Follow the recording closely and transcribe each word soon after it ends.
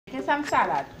some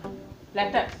salad.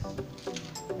 Lettuce.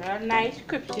 Real nice,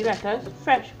 crispy lettuce,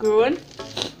 fresh grown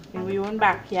in our own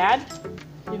backyard.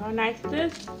 See how nice it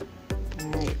is?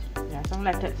 Alright, there's some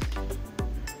lettuce.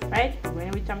 Right? We're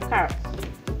going to with some carrots.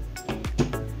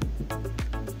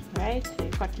 Right? So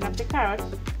you're cutting up the carrots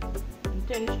in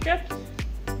thin strips.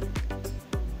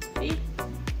 See?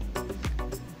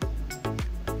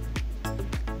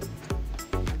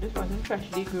 Now, this wasn't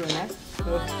freshly grown, eh? So,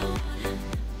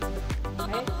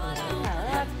 right? So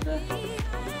carrots.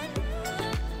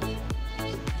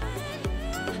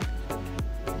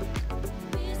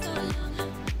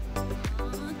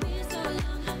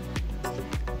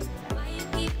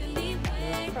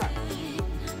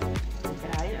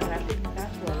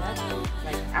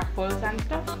 Apples and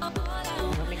stuff. I'm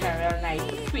gonna make a real nice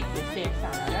sweet same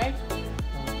salad, right? So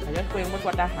I just going with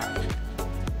what I have.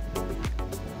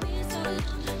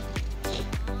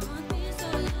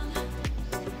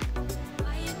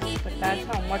 But that's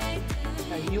how much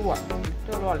you want.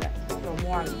 Total all that. So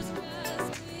more.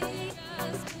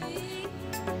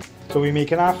 So we're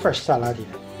making our fresh salad here.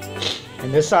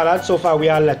 In this salad, so far we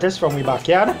have lettuce from the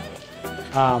backyard.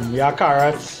 We have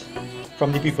carrots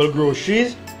from the people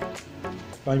groceries.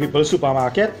 From the people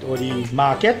supermarket or the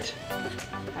market,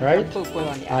 right?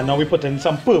 And now we put in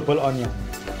some purple onion.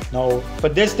 Now for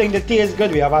this thing to taste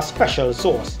good, we have a special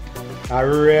sauce, a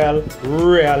real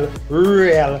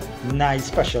nice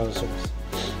special sauce,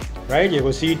 right? You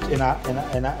will see it in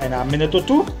a minute or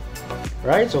two,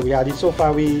 right? So we added so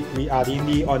far we add in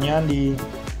the onion,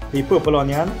 the purple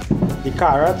onion, the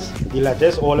carrots, the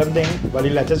lettuce, all them things. Well, the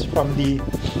lettuce from the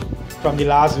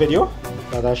last video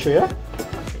that I show you.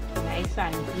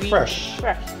 Fresh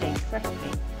thing. Right.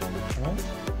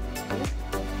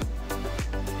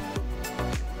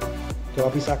 So a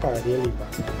piece of carrot here, leave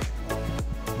back.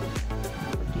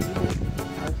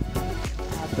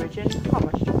 Virgin, how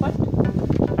much to put?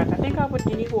 But I think I'll put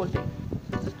the whole thing.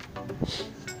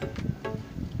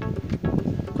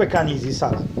 Quick and easy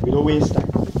salad. We don't waste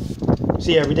time.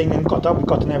 See everything then cut up. We're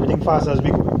cutting everything fast as we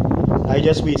go. I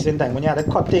just wasting time. When you have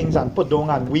to cut things and put down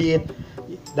and wait,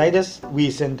 that is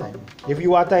wasting time. If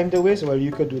you have time to waste, well,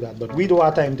 you could do that. But we don't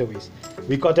have time to waste.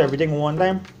 We cut everything one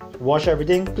time, wash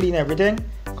everything, clean everything,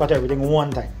 cut everything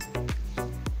one time.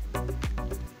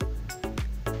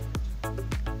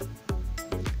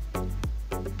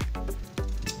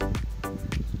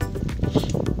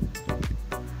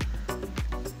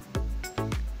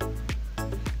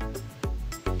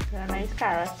 Very nice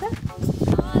carrots.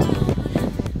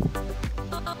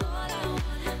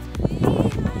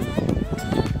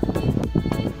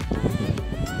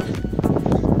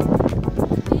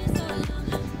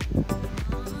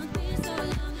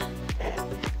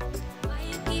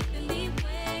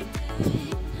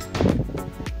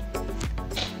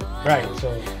 Right, so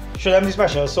show them the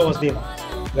special sauce, Dana.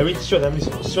 Let me show them the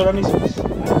sauce. Show them the sauce.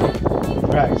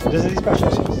 Right, so this is the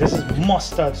special sauce. This is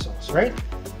mustard sauce, right?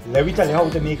 Let me tell you how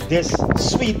to make this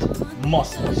sweet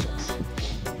mustard sauce.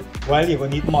 Well, you're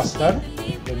going to need mustard,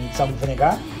 you need some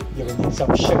vinegar, you're going to need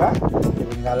some sugar, you're going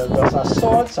to need a little bit of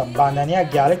salt, some banana,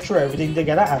 garlic, throw everything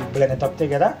together and blend it up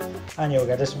together. And you'll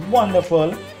get this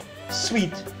wonderful,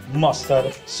 sweet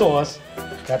mustard sauce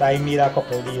that I made a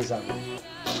couple of days ago.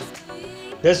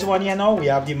 This one here now, we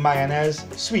have the mayonnaise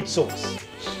sweet sauce,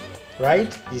 right?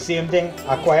 The same thing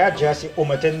acquired, just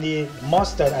omitting the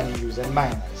mustard and using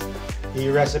mayonnaise. The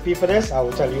recipe for this, I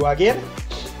will tell you again.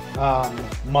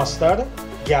 Mustard,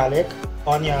 garlic,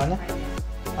 onion,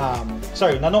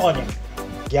 no onion,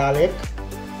 garlic,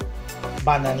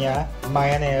 banana,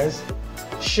 mayonnaise,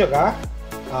 sugar,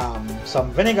 some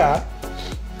vinegar,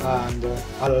 and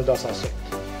a little dust of salt.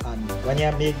 And when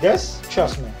you make this,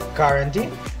 trust me, guarantee,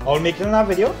 I'll make it in a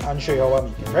video and show you how I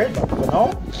make it, right? But for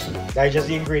now, that's just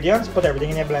the ingredients. Put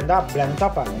everything in your blender, blend it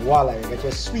up, and voila, you get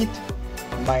your sweet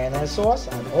mayonnaise sauce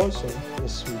and also the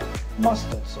sweet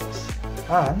mustard sauce.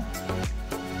 And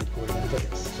it goes into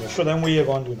this. So show them what you're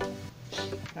going to do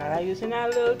now. I'm using a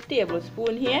little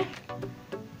tablespoon here.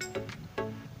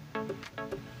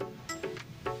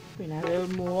 Put a little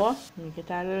more, make it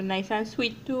a little nice and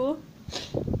sweet too.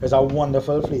 It's a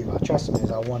wonderful flavor, trust me,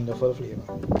 it's a wonderful flavor.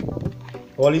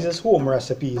 All these is home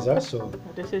recipes, so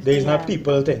there is not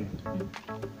people thing.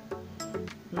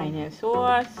 Mayonnaise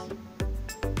sauce.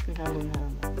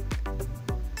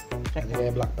 And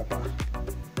the black pepper.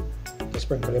 Just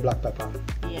sprinkle the black pepper.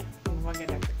 Yeah, don't forget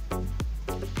that.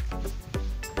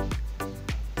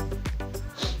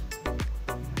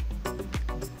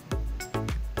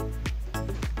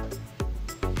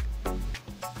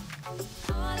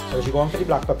 So as you go on for the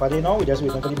black pepper there now, we just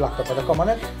waiting for the black pepper to come on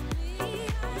it.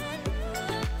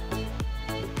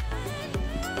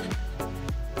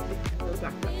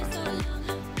 black pepper.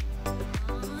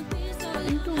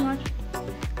 Not too much.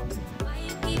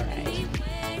 Right.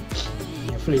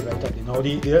 You flavor it up. Now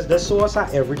the sauce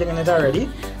has everything in it already,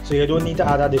 so you don't need to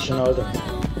add additional things.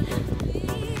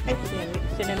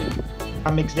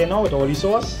 I mixed it now with all the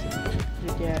sauce.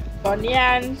 With your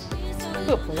onions,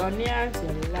 purple onions,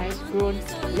 your nice grown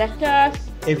lettuce.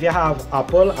 If you have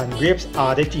apple and grapes,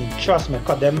 add it in. Trust me,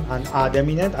 cut them and add them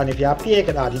in it. And if you have pear, you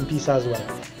can add in pieces as well.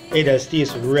 It does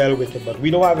taste real wicked, but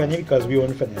we don't have any because we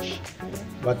won't finish.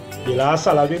 But the last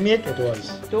salad we make, it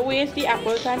was. Don't waste the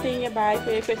apples and things you buy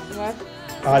for your Christmas.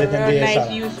 Add it in the nice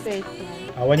salad. use for it.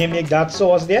 And when you make that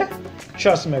sauce there,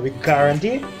 trust me, we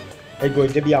guarantee it's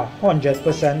going to be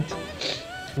 100%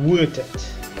 worth it.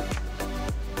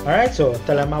 Alright, so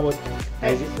tell them about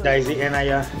that is the end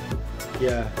of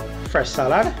your fresh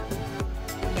salad.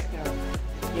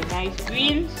 Your nice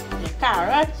greens, your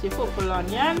carrots, your purple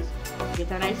onions,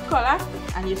 get a nice color,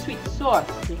 and your sweet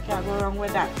sauce. You can't go wrong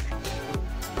with that.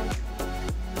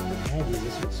 Alright, this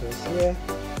is sweet sauce here.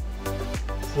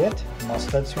 See it?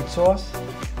 Mustard sweet sauce,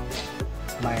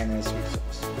 mayonnaise sweet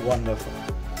sauce. Wonderful.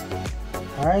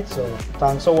 Alright, so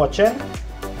thanks for watching.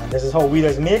 And this is how we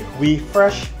just make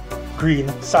fresh green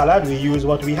salad. We use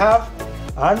what we have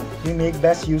and we make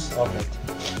best use of it.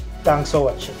 Thanks for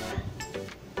watching.